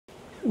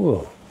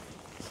Whoa,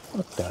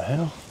 what the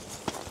hell?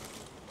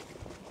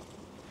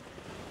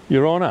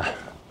 Your Honour,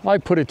 I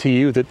put it to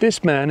you that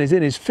this man is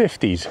in his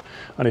 50s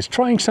and is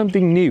trying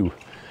something new.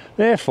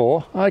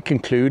 Therefore, I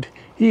conclude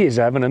he is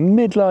having a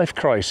midlife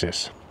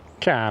crisis.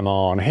 Come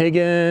on,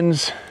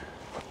 Higgins.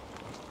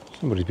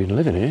 Somebody's been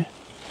living here.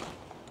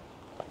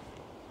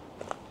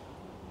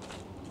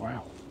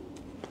 Wow.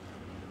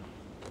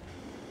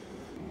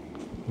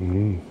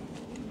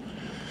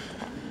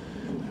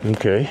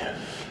 Okay.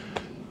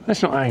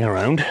 Let's not hang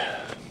around.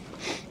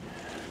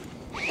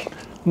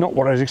 Not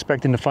what I was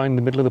expecting to find in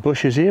the middle of the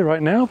bushes here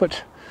right now,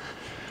 but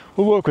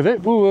we'll work with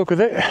it, we'll work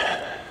with it.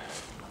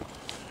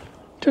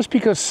 Just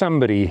because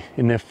somebody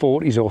in their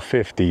 40s or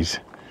 50s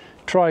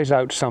tries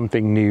out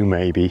something new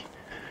maybe,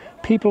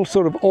 people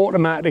sort of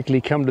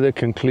automatically come to the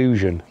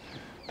conclusion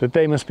that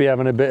they must be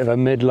having a bit of a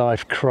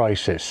midlife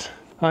crisis.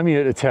 I'm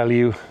here to tell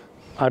you,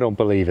 I don't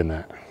believe in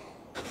that.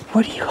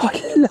 What are you,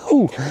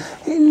 hello,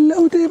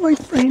 hello there my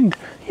friend,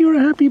 you're a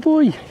happy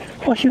boy.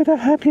 Oh, you're the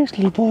happiest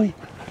little boy.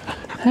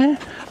 Huh?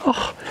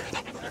 Oh,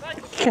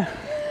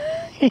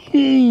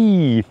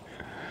 hey.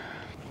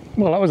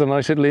 Well, that was a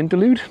nice little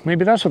interlude.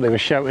 Maybe that's what they were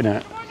shouting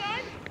at.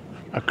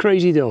 A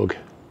crazy dog.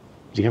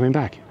 Is he coming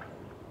back?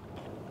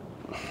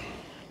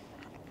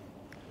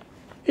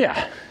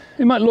 Yeah,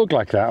 it might look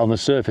like that on the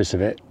surface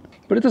of it,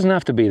 but it doesn't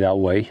have to be that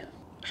way.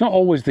 It's not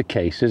always the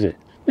case, is it?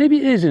 Maybe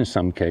it is in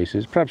some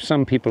cases. Perhaps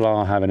some people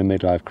are having a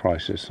midlife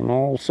crisis, and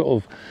I'll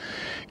sort of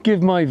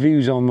give my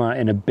views on that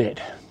in a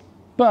bit.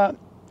 But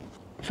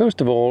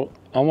first of all,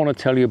 I want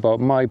to tell you about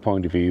my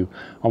point of view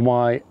and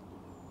why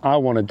I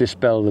want to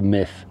dispel the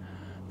myth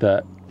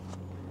that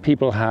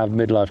people have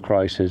midlife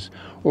crisis,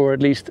 or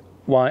at least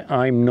why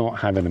I'm not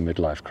having a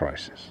midlife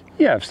crisis.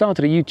 Yeah, I've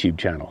started a YouTube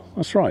channel,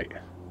 that's right.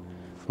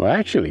 Well,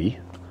 actually,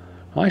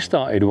 I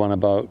started one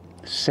about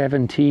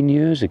 17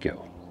 years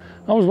ago.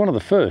 I was one of the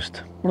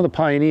first, one of the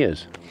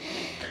pioneers.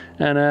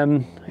 And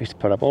I used to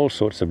put up all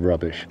sorts of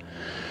rubbish.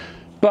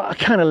 But I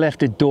kind of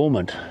left it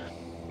dormant.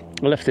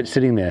 I left it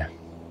sitting there.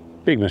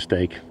 Big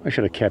mistake. I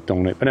should have kept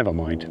on it, but never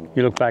mind.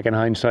 You look back in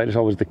hindsight, it's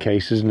always the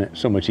case, isn't it?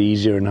 So much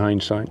easier in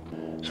hindsight.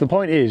 So the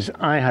point is,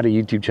 I had a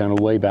YouTube channel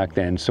way back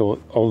then,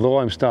 so although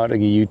I'm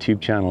starting a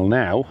YouTube channel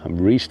now, I'm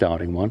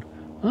restarting one,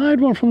 I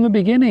had one from the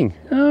beginning.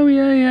 Oh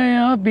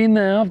yeah, I've been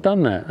there, I've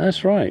done that,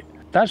 that's right.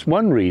 That's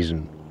one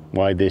reason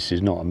why this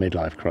is not a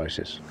midlife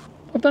crisis.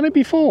 I've done it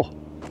before.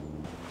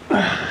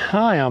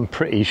 I am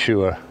pretty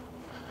sure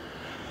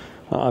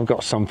I've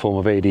got some form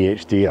of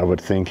ADHD, I would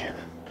think.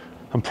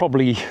 I'm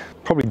probably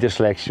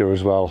dyslexia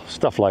as well,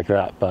 stuff like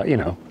that, but you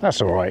know,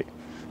 that's all right.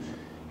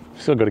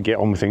 Still got to get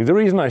on with things. The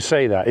reason I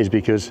say that is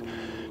because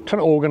I'm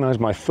trying to organize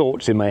my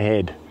thoughts in my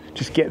head,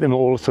 just get them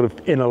all sort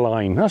of in a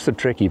line. That's the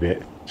tricky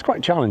bit. It's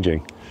quite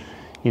challenging.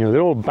 You know,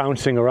 they're all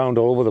bouncing around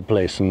all over the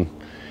place, and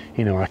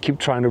you know, I keep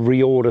trying to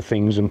reorder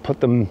things and put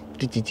them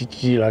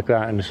like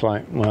that, and it's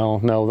like, well,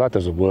 no, that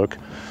doesn't work.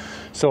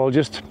 So I'll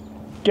just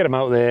get them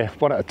out there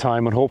one at a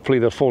time, and hopefully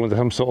they'll fall into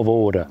some sort of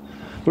order.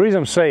 The reason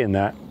I'm saying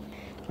that,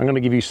 I'm going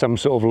to give you some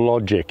sort of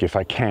logic, if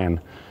I can,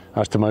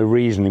 as to my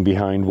reasoning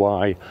behind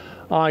why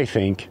I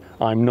think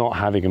I'm not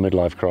having a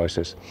midlife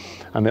crisis.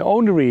 And the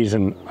only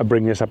reason I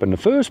bring this up in the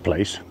first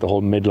place, the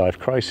whole midlife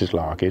crisis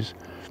lark, is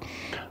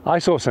I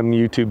saw some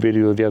YouTube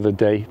video the other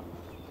day,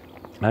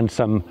 and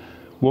some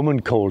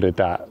woman called it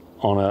that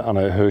on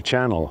her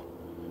channel.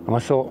 And I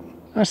thought,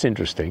 that's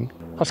interesting.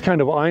 That's kind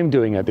of what I'm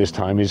doing at this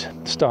time, is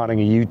starting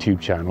a YouTube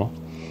channel.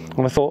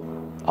 And I thought,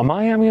 am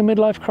I having a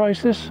midlife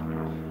crisis?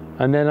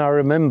 And then I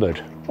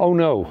remembered, oh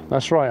no,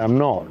 that's right, I'm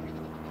not,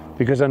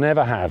 because I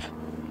never have.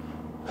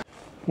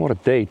 What a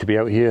day to be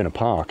out here in a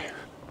park,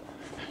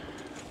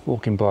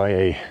 walking by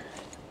a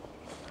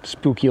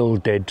spooky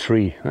old dead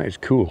tree. That is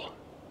cool.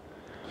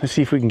 Let's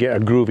see if we can get a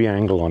groovy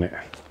angle on it.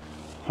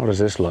 How does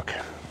this look?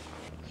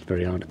 It's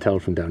very hard to tell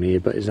from down here,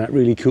 but is that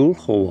really cool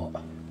or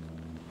what?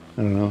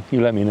 I don't know,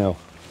 you let me know.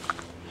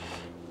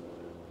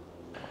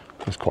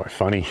 That's quite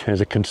funny.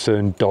 There's a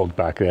concerned dog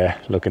back there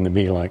looking at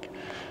me like,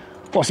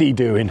 what's he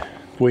doing,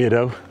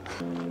 weirdo?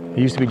 It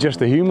used to be just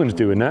the humans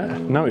doing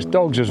that. Now it's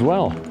dogs as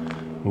well.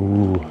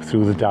 Ooh,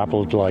 through the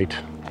dappled light.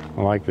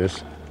 I like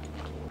this.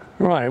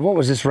 Right, what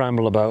was this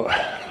ramble about?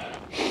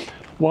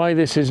 Why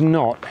this is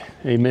not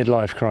a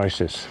midlife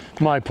crisis.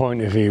 My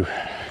point of view,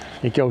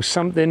 it goes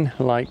something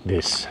like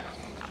this.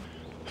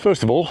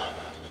 First of all,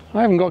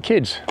 I haven't got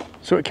kids,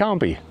 so it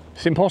can't be.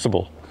 It's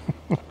impossible.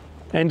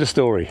 End of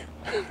story.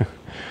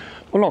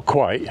 Well, not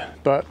quite,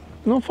 but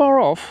not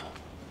far off.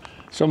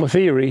 So my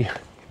theory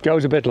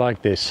goes a bit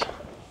like this.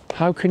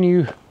 How can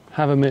you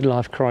have a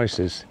midlife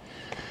crisis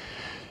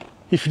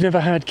if you've never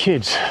had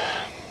kids?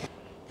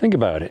 Think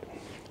about it.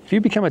 If you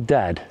become a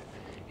dad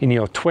in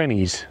your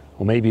 20s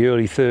or maybe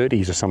early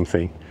 30s or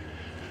something,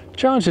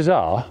 chances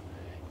are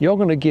you're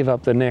going to give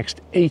up the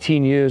next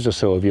 18 years or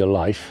so of your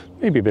life,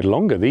 maybe a bit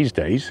longer these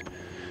days,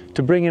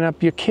 to bringing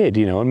up your kid,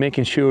 you know, and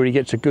making sure he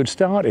gets a good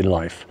start in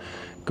life.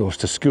 Goes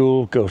to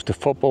school, goes to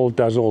football,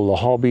 does all the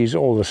hobbies,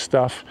 all the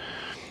stuff.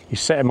 You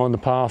set him on the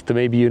path to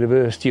maybe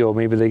university, or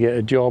maybe they get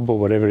a job or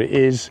whatever it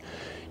is.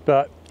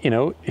 But you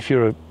know, if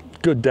you're a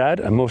good dad,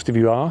 and most of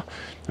you are,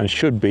 and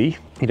should be,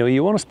 you know,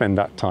 you want to spend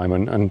that time,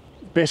 and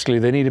basically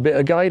they need a bit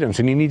of guidance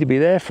and you need to be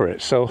there for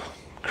it. So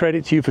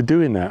credit to you for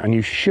doing that, and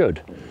you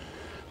should.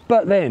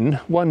 But then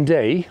one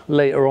day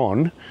later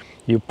on,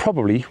 you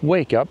probably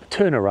wake up,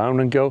 turn around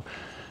and go,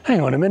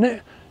 hang on a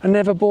minute, I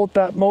never bought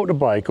that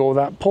motorbike or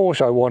that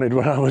Porsche I wanted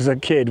when I was a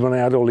kid, when I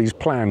had all these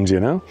plans, you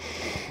know.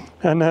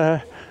 And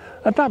at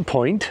that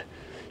point,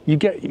 you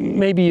get,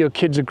 maybe your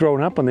kids are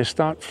grown up and they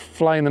start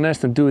flying the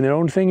nest and doing their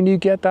own thing, and you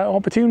get that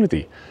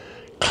opportunity.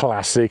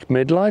 Classic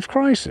midlife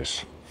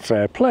crisis.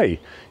 Fair play.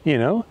 You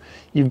know,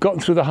 you've gotten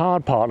through the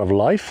hard part of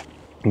life.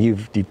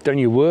 You've done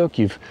your work.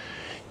 You've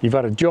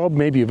had a job.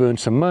 Maybe you've earned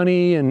some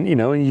money, and you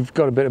know, and you've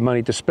got a bit of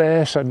money to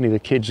spare. Suddenly the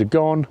kids are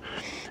gone,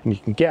 and you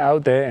can get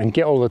out there and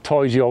get all the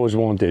toys you always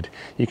wanted.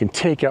 You can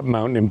take up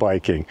mountain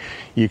biking.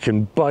 You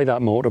can buy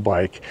that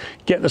motorbike.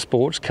 Get the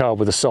sports car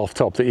with a soft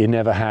top that you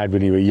never had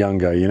when you were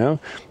younger. You know,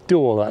 do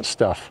all that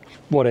stuff.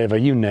 Whatever,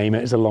 you name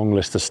it. It's a long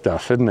list of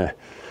stuff, isn't it?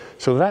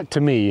 So that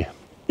to me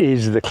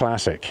is the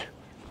classic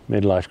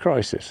midlife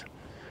crisis.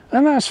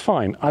 And that's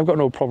fine. I've got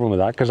no problem with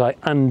that because I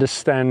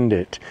understand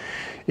it.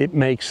 It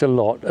makes a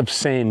lot of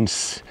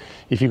sense.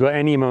 If you've got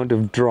any amount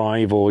of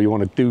drive or you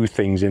want to do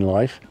things in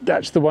life,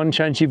 that's the one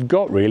chance you've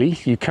got, really.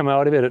 You come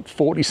out of it at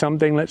 40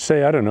 something, let's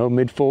say, I don't know,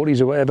 mid 40s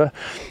or whatever.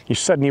 You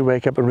suddenly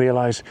wake up and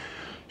realize,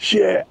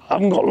 shit, I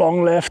haven't got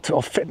long left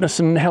of fitness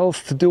and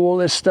health to do all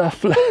this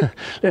stuff.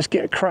 Let's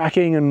get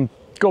cracking and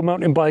go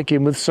mountain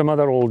biking with some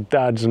other old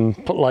dads and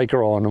put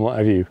Lycra on and what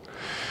have you.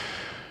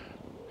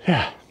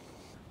 Yeah.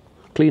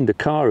 Cleaned the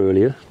car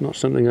earlier. Not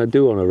something I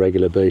do on a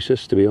regular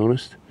basis, to be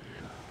honest.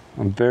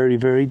 I'm very,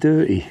 very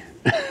dirty.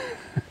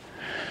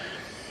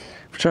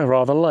 Which I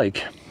rather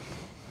like.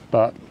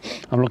 But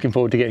I'm looking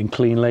forward to getting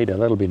clean later.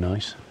 That'll be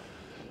nice.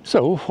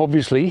 So,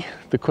 obviously,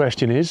 the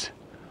question is,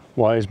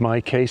 why is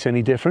my case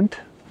any different?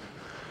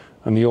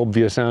 And the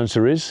obvious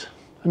answer is,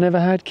 I never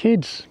had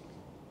kids.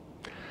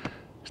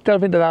 Let's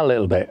delve into that a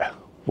little bit.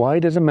 Why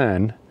does a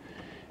man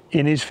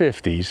in his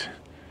 50s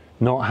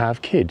not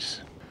have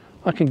kids?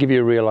 I can give you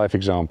a real life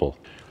example.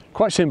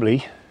 Quite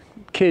simply,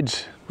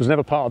 kids was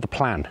never part of the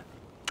plan.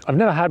 I've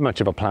never had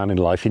much of a plan in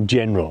life in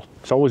general.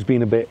 It's always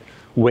been a bit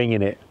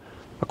winging it.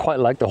 I quite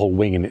like the whole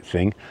winging it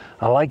thing.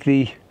 I like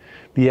the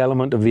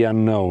element of the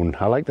unknown.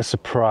 I like the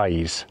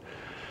surprise.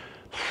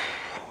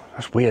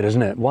 That's weird,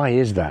 isn't it? Why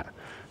is that?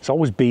 It's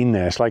always been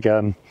there. It's like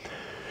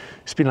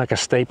it's been like a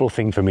staple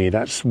thing for me.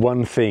 That's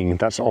one thing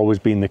that's always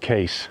been the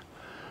case.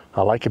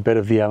 I like a bit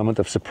of the element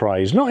of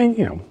surprise. Not in,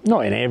 you know,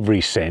 not in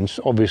every sense,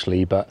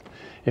 obviously, but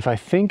if I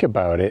think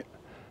about it,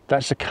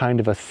 that's a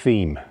kind of a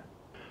theme.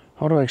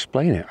 How do I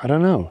explain it? I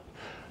don't know.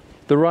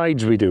 The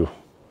rides we do,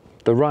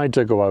 the rides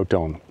I go out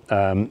on,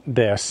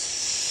 they're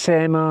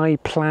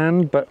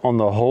semi-planned, but on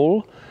the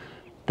whole,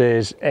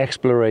 there's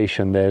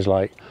exploration. There's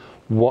like,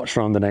 what's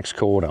around the next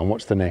corner and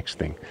what's the next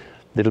thing?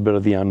 Little bit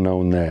of the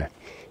unknown there.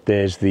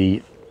 There's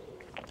the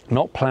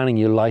not planning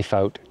your life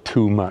out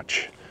too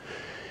much.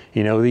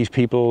 You know, these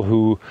people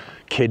who,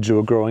 kids who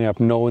are growing up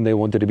knowing they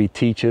wanted to be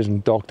teachers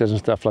and doctors and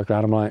stuff like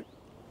that, I'm like,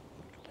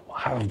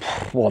 wow,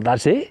 well,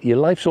 that's it? Your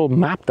life's all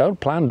mapped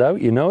out, planned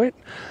out, you know it?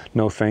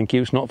 No, thank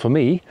you, it's not for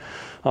me.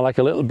 I like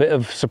a little bit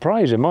of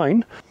surprise in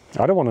mine.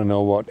 I don't want to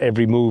know what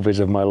every move is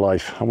of my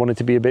life. I want it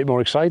to be a bit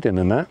more exciting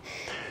than that.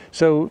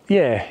 So,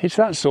 yeah, it's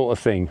that sort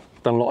of thing.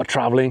 Done a lot of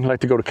traveling, like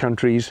to go to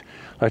countries,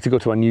 like to go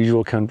to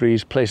unusual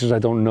countries, places I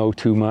don't know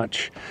too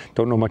much,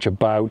 don't know much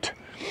about,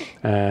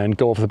 and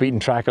go off the beaten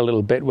track a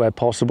little bit where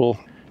possible.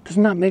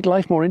 Doesn't that make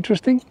life more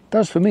interesting? It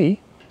does for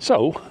me.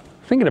 So,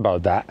 thinking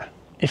about that,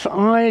 if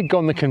I had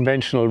gone the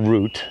conventional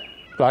route,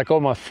 like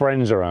all my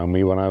friends around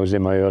me when I was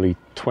in my early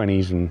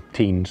 20s and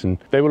teens, and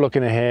they were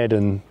looking ahead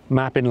and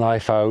mapping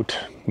life out,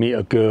 meet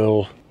a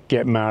girl,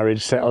 get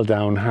married, settle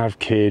down, have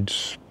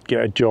kids,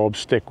 get a job,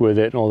 stick with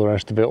it, and all the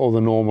rest of it, all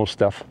the normal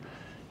stuff,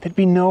 there'd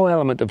be no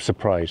element of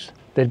surprise.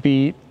 There'd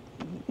be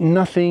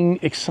nothing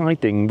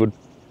exciting would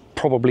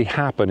probably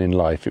happen in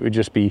life. It would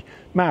just be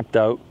mapped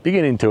out,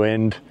 beginning to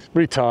end,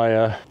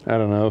 retire, I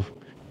don't know,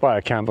 buy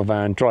a camper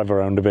van, drive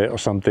around a bit or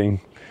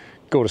something,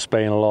 go to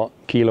Spain a lot,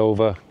 keel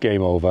over,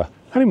 game over.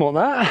 I didn't want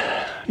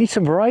that. I need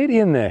some variety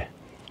in there.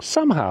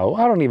 Somehow,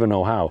 I don't even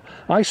know how,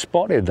 I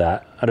spotted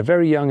that at a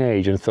very young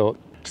age and thought,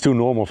 it's too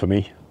normal for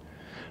me.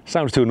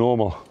 Sounds too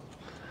normal.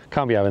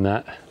 Can't be having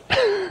that.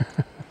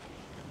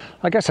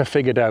 I guess I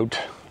figured out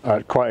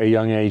at quite a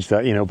young age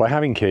that, you know, by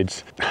having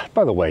kids,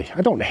 by the way,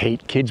 I don't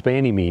hate kids by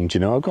any means, you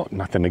know, I've got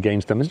nothing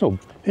against them. There's no,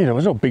 you know,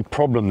 there's no big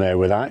problem there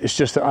with that. It's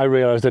just that I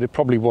realized that it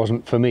probably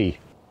wasn't for me.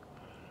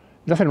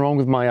 Nothing wrong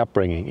with my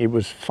upbringing. It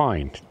was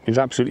fine. It was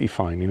absolutely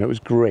fine. You know, it was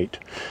great.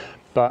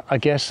 But I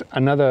guess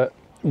another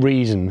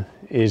reason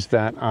is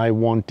that I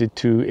wanted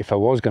to, if I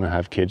was going to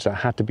have kids, I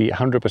had to be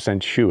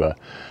 100% sure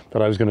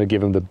that I was going to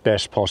give them the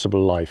best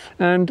possible life.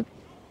 And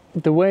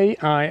the way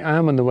I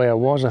am and the way I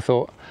was, I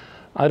thought,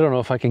 I don't know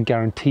if I can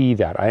guarantee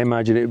that. I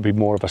imagine it would be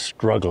more of a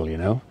struggle, you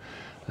know.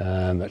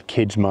 That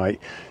kids might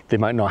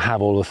not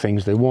have all the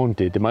things they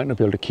wanted. They might not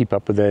be able to keep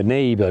up with their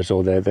neighbours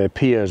or their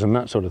peers and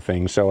that sort of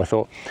thing. So I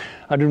thought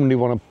I didn't really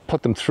want to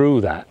put them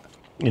through that,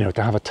 you know,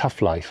 to have a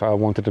tough life. I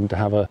wanted them to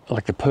have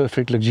like the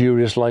perfect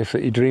luxurious life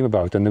that you dream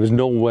about, and there was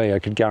no way I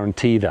could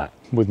guarantee that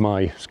with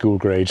my school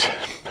grades.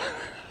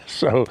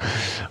 So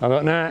I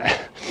thought, nah,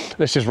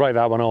 let's just write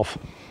that one off,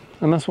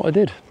 and that's what I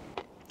did.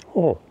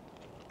 Oh,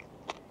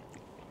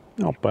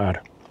 not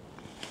bad,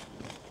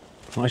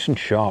 nice and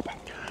sharp.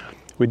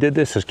 We did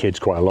this as kids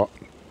quite a lot.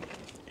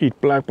 Eat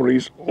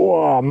blackberries.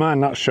 Oh man,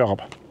 that's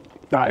sharp.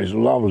 That is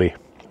lovely.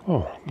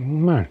 Oh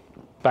man.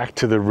 Back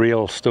to the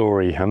real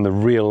story and the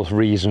real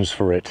reasons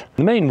for it.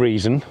 The main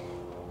reason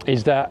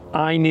is that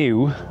I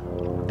knew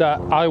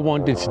that I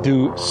wanted to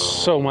do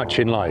so much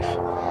in life.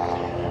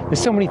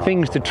 There's so many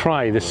things to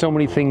try, there's so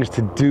many things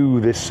to do,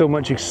 there's so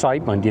much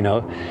excitement, you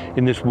know,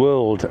 in this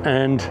world.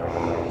 And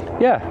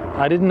yeah,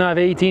 I didn't have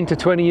 18 to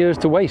 20 years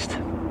to waste,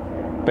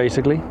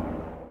 basically.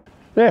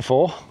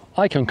 Therefore,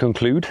 I can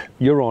conclude,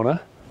 Your Honour,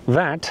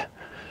 that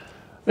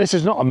this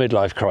is not a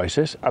midlife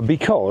crisis,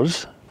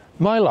 because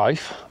my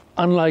life,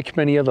 unlike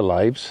many other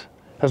lives,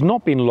 has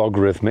not been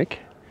logarithmic,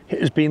 it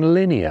has been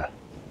linear.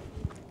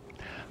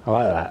 I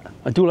like that.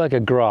 I do like a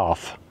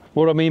graph.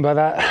 What do I mean by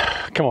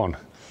that? Come on.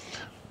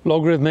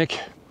 Logarithmic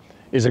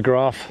is a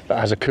graph that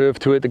has a curve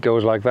to it that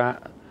goes like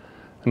that.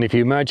 And if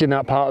you imagine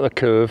that part of the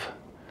curve,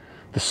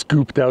 the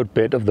scooped out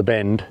bit of the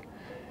bend,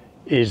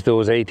 is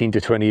those 18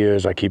 to 20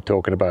 years I keep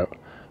talking about.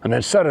 And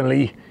then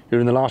suddenly you're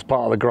in the last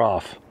part of the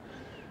graph.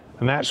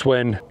 And that's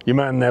when your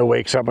man there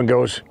wakes up and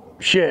goes,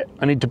 shit,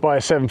 I need to buy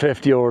a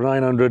 750 or a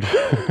 900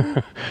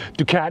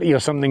 Ducati or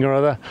something or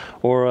other,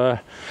 or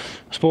a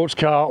sports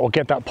car, or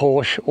get that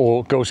Porsche,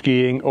 or go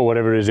skiing, or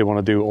whatever it is they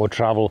want to do, or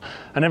travel.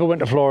 I never went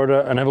to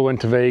Florida, I never went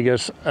to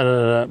Vegas,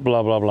 blah,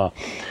 blah, blah.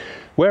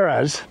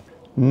 Whereas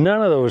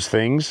none of those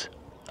things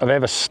have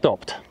ever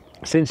stopped.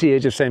 Since the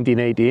age of 17,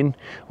 18,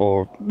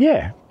 or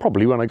yeah,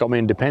 probably when I got my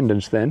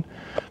independence then,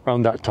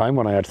 around that time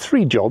when I had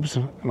 3 jobs,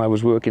 and I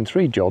was working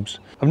 3 jobs.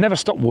 I've never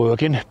stopped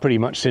working pretty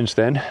much since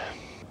then.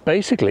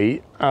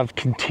 Basically, I've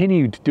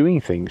continued doing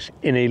things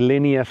in a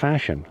linear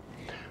fashion.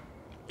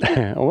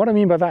 And what I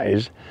mean by that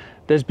is,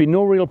 there's been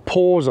no real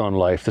pause on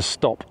life to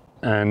stop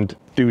and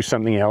do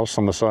something else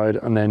on the side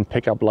and then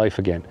pick up life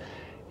again.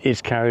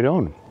 It's carried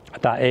on.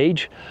 At that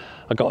age,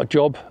 I got a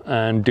job,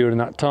 and during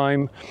that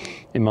time,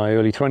 in my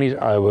early 20s,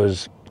 I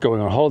was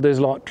going on holidays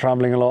a lot,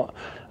 traveling a lot,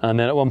 and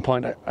then at one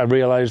point I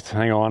realized,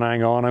 hang on,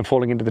 I'm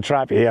falling into the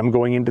trap here, I'm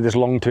going into this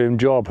long-term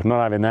job,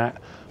 not having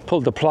that.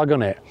 Pulled the plug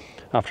on it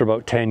after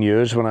about 10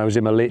 years when I was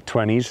in my late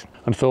 20s,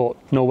 and thought,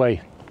 no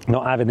way,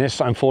 not having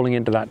this. I'm falling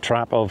into that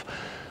trap of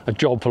a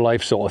job for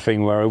life sort of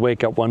thing, where I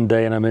wake up one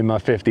day and I'm in my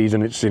 50s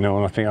and it's, you know,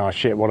 and I think, oh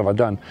shit, what have I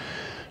done?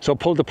 So I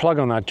pulled the plug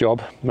on that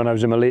job when I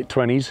was in my late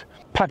 20s,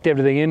 packed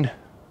everything in,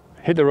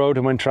 hit the road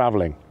and went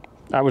traveling.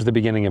 That was the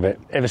beginning of it.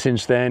 Ever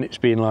since then, it's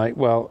been like,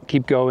 well,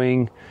 keep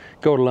going,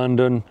 go to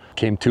London,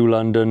 came to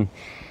London,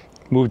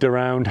 moved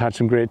around, had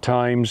some great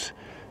times,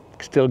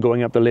 still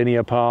going up the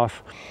linear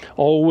path.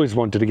 Always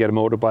wanted to get a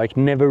motorbike,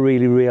 never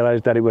really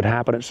realized that it would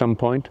happen at some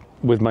point.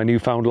 With my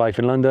newfound life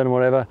in London and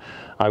whatever,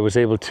 I was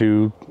able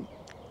to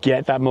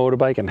get that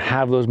motorbike and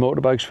have those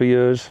motorbikes for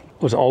years.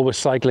 Was always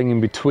cycling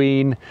in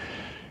between,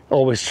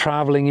 always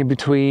traveling in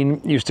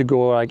between. Used to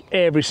go like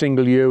every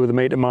single year with a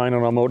mate of mine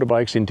on our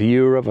motorbikes into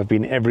Europe. I've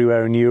been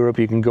everywhere in Europe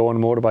you can go on a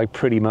motorbike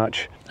pretty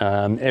much.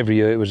 Every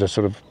year it was a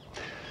sort of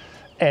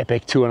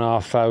epic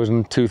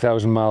 2,500,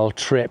 2,000 mile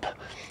trip,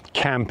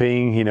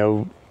 camping, you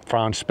know,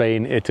 France,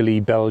 Spain, Italy,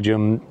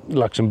 Belgium,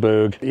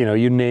 Luxembourg, you know,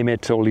 you name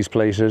it, all these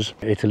places.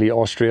 Italy,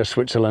 Austria,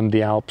 Switzerland,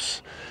 the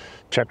Alps,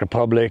 Czech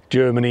Republic,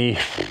 Germany,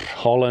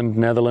 Holland,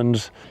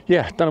 Netherlands.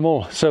 Yeah, done them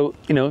all. So,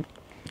 you know,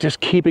 just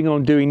keeping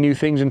on doing new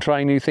things and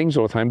trying new things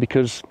all the time,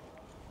 because,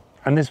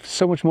 and there's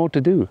so much more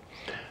to do.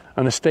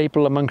 And the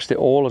staple amongst it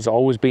all has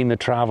always been the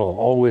travel,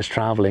 always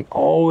traveling,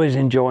 always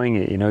enjoying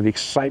it, you know, the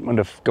excitement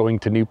of going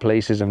to new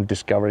places and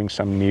discovering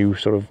some new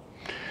sort of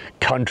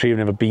country I've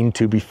never been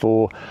to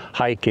before,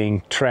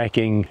 hiking,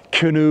 trekking,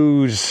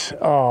 canoes,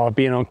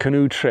 being on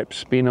canoe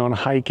trips, being on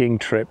hiking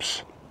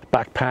trips,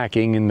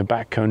 backpacking in the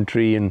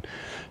backcountry and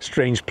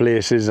strange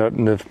places out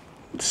in the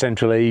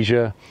Central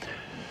Asia.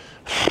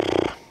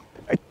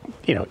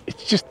 You know,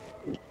 it's just,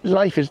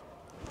 life is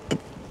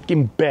the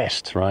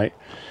best, right?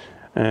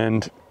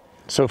 And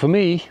so for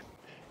me,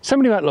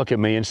 somebody might look at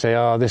me and say,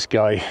 oh, this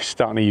guy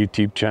starting a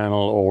YouTube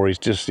channel, or he's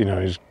just, you know,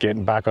 he's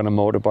getting back on a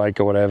motorbike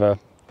or whatever.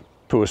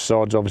 Poor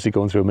sod's obviously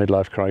going through a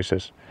midlife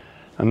crisis.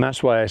 And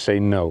that's why I say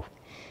no.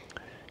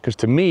 Because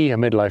to me, a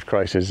midlife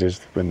crisis is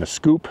when the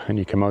scoop, and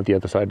you come out the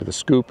other side of the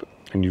scoop,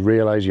 and you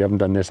realize you haven't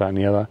done this, that, and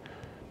the other.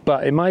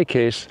 But in my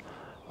case,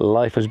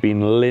 life has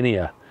been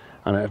linear,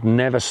 and I've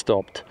never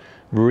stopped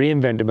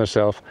reinventing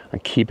myself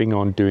and keeping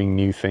on doing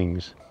new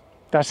things.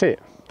 That's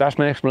it. That's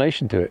my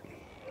explanation to it.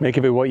 Make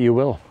of it what you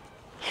will.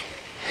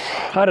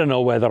 I don't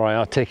know whether I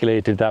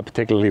articulated that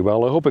particularly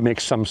well. I hope it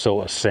makes some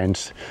sort of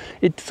sense.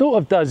 It sort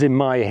of does in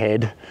my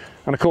head.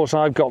 And of course,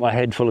 I've got my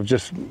head full of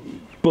just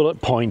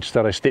bullet points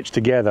that I stitched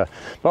together.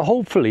 But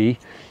hopefully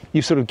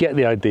you sort of get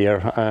the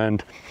idea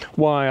and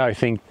why I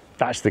think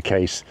that's the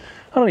case.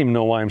 I don't even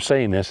know why I'm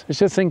saying this. I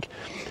just think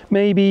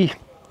maybe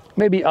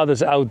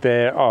others out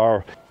there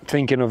are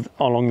thinking of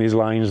along these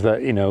lines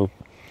that, you know,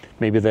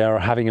 maybe they are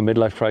having a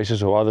midlife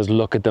crisis, or others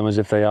look at them as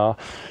if they are.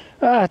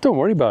 Don't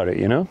worry about it,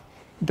 you know.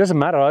 It doesn't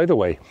matter either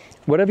way.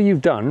 Whatever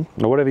you've done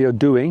or whatever you're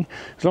doing,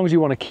 as long as you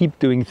want to keep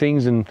doing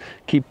things and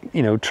keep,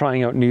 you know,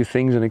 trying out new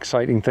things and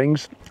exciting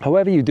things,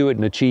 however you do it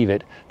and achieve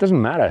it,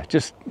 doesn't matter.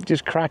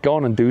 Just crack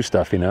on and do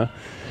stuff, you know.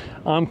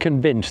 I'm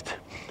convinced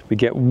we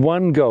get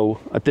one go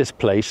at this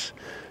place,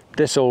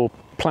 this old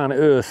planet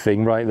Earth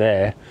thing right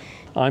there.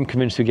 I'm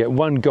convinced we get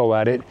one go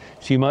at it,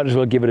 so you might as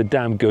well give it a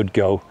damn good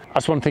go.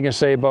 That's one thing I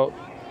say about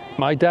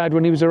my dad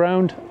when he was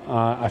around.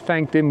 I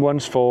thanked him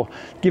once for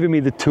giving me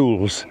the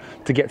tools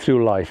to get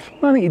through life.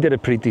 I think he did a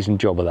pretty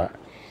decent job of that.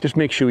 Just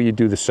make sure you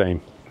do the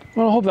same.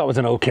 Well, I hope that was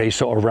an okay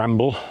sort of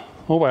ramble.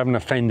 I hope I haven't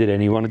offended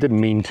anyone. I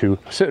didn't mean to.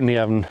 I certainly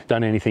haven't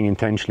done anything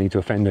intentionally to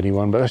offend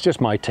anyone, but that's just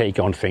my take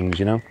on things,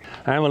 you know.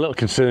 I am a little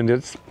concerned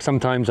that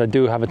sometimes I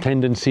do have a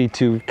tendency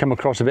to come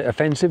across a bit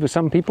offensive with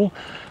some people.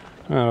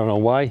 I don't know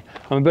why.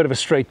 I'm a bit of a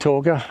straight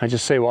talker. I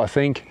just say what I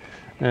think.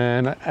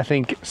 And I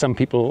think some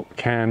people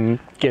can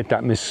get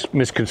that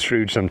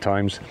misconstrued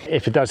sometimes.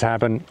 If it does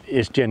happen,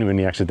 it's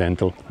genuinely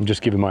accidental. I'm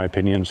just giving my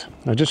opinions.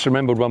 I just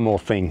remembered one more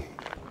thing.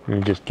 Let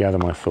me just gather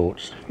my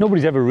thoughts.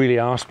 Nobody's ever really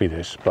asked me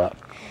this, but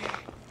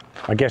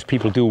I guess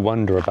people do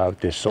wonder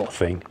about this sort of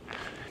thing.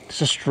 It's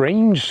a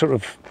strange sort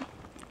of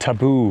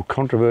taboo,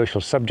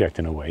 controversial subject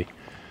in a way,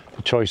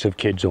 the choice of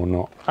kids or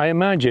not. I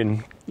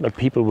imagine that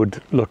people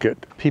would look at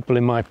people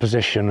in my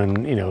position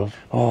and, you know,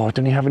 oh,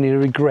 don't you have any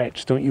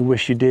regrets? Don't you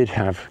wish you did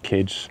have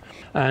kids?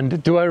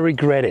 And do I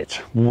regret it?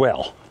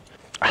 Well,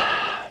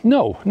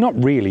 no,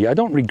 not really. I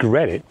don't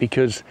regret it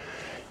because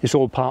it's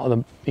all part of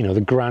the, you know,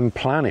 the grand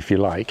plan, if you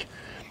like,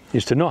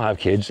 is to not have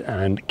kids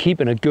and keep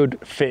in a good,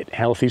 fit,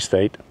 healthy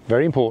state.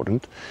 Very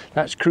important.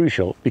 That's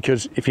crucial,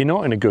 because if you're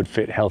not in a good,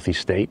 fit, healthy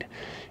state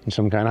in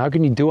some kind, how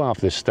can you do half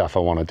this stuff I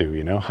want to do,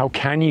 you know? How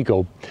can you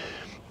go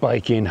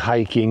biking,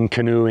 hiking,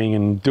 canoeing,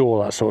 and do all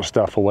that sort of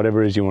stuff, or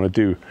whatever it is you want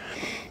to do,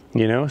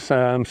 you know?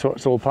 So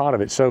it's all part of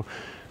it. So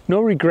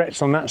no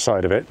regrets on that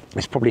side of it.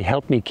 It's probably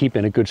helped me keep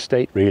in a good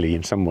state, really,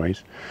 in some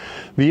ways.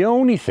 The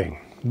only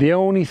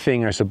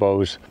thing I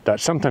suppose that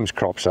sometimes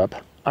crops up,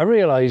 I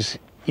realize,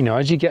 you know,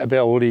 as you get a bit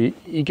older,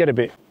 you get a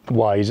bit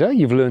wiser.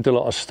 You've learned a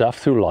lot of stuff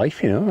through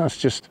life, you know, that's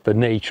just the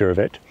nature of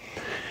it.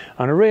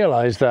 And I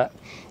realize that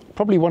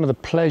probably one of the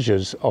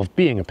pleasures of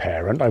being a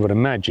parent, I would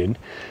imagine,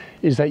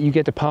 is that you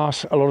get to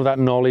pass a lot of that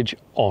knowledge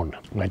on.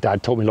 My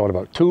dad taught me a lot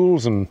about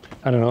tools and,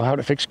 I don't know, how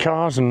to fix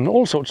cars and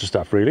all sorts of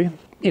stuff, really.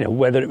 You know,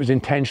 whether it was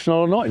intentional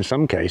or not in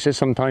some cases.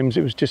 Sometimes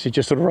it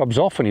just sort of rubs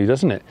off on you,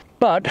 doesn't it?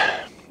 But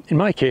in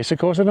my case, of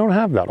course, I don't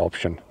have that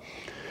option.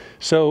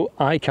 So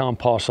I can't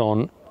pass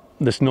on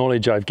this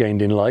knowledge I've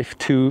gained in life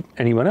to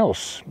anyone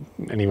else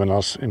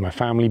in my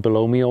family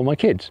below me, or my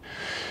kids,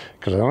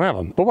 because I don't have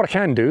them. But what I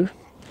can do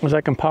is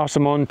I can pass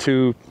them on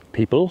to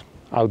people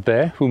out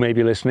there who may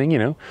be listening, you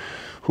know,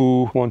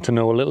 who want to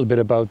know a little bit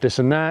about this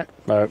and that,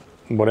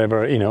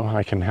 whatever, you know,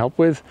 I can help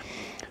with.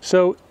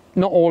 So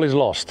not all is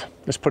lost,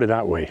 let's put it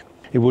that way.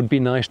 It would be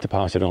nice to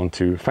pass it on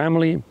to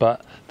family,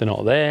 but they're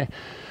not there.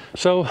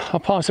 So I'll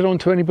pass it on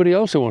to anybody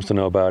else who wants to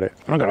know about it.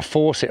 I'm not going to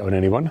force it on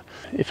anyone.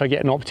 If I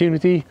get an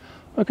opportunity,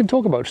 I can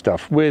talk about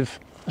stuff with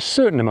a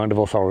certain amount of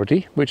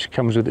authority, which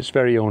comes with its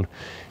very own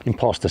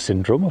imposter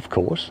syndrome, of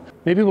course.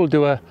 Maybe we'll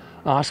do a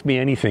Ask Me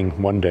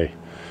Anything one day.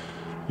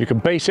 You can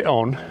base it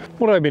on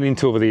what I've been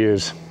into over the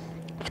years.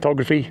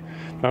 Photography,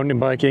 mountain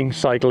biking,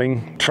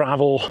 cycling,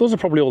 travel. Those are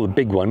probably all the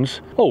big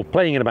ones. Oh,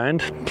 playing in a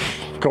band,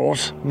 of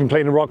course. I've been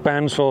playing in rock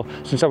bands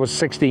since I was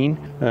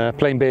 16.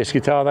 Playing bass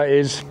guitar, that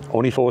is.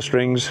 Only 4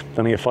 strings,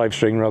 only a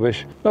 5-string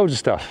rubbish. Loads of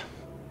stuff.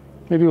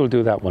 Maybe we'll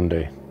do that one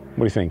day. What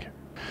do you think?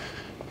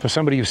 For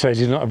somebody who says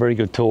he's not a very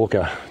good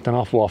talker, don't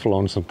have to waffle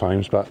on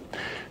sometimes, but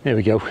there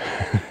we go.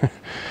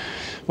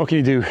 What can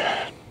you do?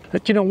 Do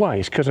you know why?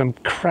 It's because I'm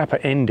crap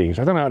at endings.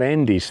 I don't know how to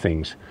end these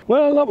things.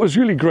 Well, that was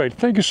really great.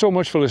 Thank you so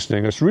much for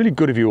listening. It's really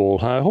good of you all.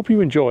 I hope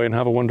you enjoy and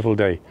have a wonderful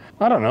day.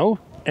 I don't know.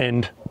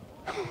 End.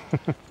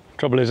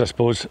 Trouble is, I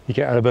suppose, you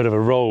get a bit of a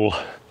roll.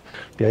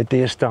 The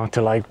ideas start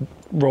to like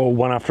roll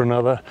one after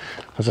another.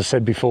 As I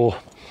said before,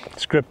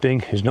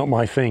 scripting is not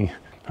my thing.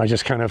 I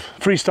just kind of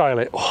freestyle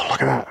it. Oh,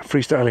 look at that,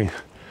 freestyling.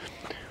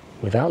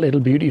 With that little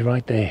beauty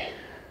right there.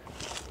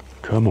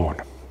 Come on.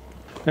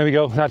 There we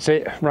go, that's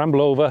it, ramble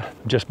over.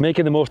 Just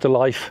making the most of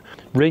life,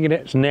 wringing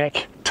its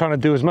neck, trying to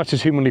do as much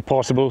as humanly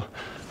possible,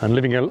 and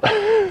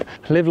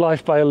live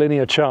life by a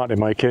linear chart in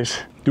my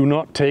case. Do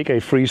not take a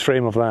freeze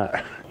frame of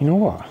that. You know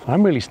what,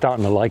 I'm really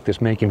starting to like this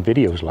making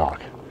videos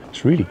lark.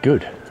 It's really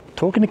good.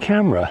 Talking to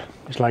camera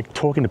is like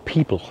talking to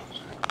people,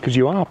 because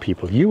you are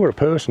people. You are a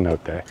person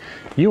out there.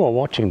 You are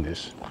watching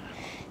this,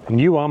 and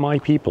you are my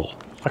people.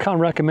 I can't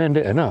recommend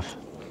it enough.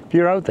 If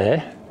you're out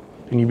there,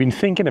 and you've been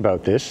thinking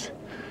about this,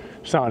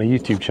 starting a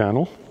YouTube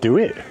channel, do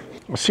it.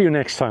 I'll see you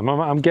next time.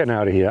 I'm getting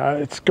out of here.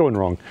 It's going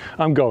wrong.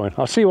 I'm going.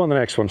 I'll see you on the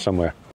next one somewhere.